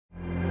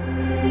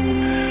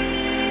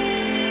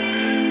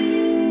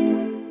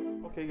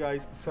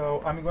guys,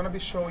 so I'm going to be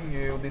showing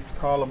you this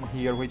column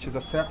here, which is a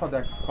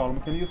Cefadex column.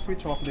 Can you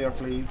switch off there,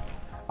 please?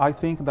 I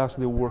think that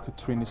the work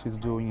Trinity is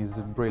doing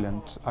is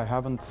brilliant. I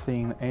haven't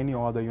seen any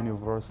other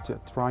university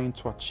trying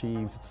to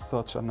achieve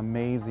such an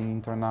amazing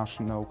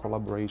international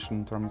collaboration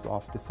in terms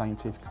of the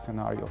scientific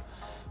scenario.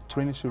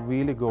 Trinity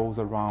really goes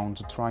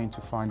around trying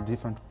to find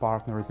different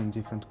partners in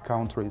different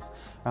countries,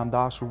 and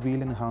that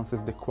really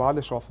enhances the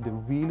quality of the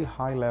really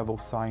high-level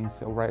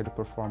science already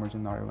performed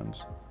in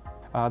Ireland.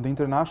 The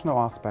international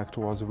aspect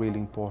was really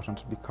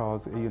important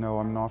because, you know,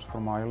 I'm not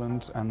from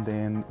Ireland, and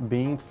then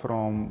being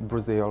from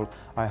Brazil,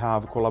 I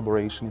have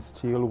collaboration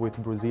still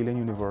with Brazilian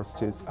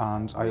universities,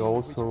 and I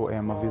also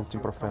am a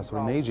visiting professor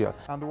in Asia.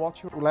 And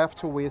what you're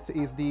left with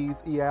is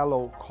this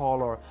yellow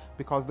color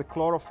because the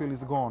chlorophyll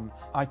is gone.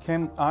 I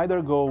can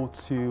either go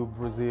to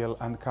Brazil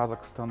and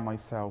Kazakhstan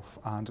myself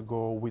and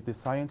go with the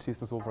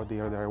scientists over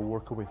there that I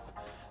work with,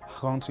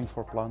 hunting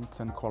for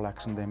plants and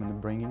collecting them and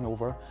bringing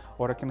over,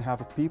 or I can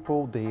have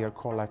people there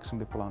collecting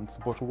the plants.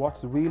 But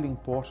what's really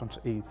important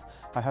is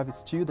I have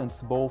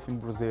students both in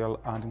Brazil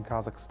and in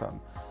Kazakhstan.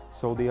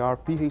 So they are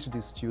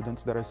PhD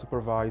students that I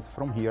supervise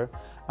from here,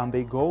 and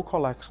they go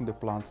collecting the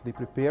plants, they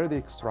prepare the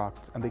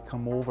extracts, and they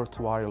come over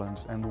to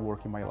Ireland and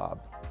work in my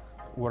lab.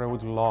 What I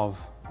would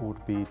love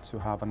would be to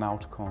have an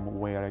outcome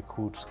where I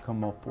could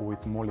come up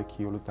with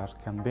molecules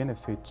that can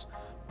benefit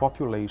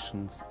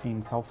populations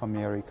in South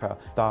America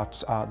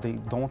that they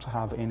don't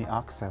have any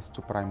access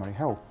to primary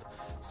health.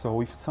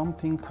 So if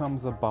something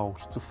comes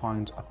about to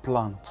find a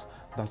plant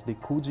that they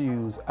could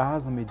use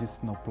as a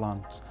medicinal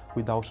plant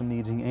without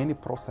needing any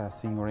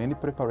processing or any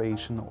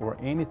preparation or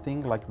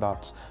anything like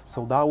that,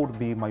 so that would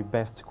be my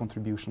best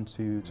contribution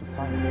to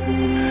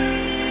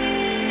science.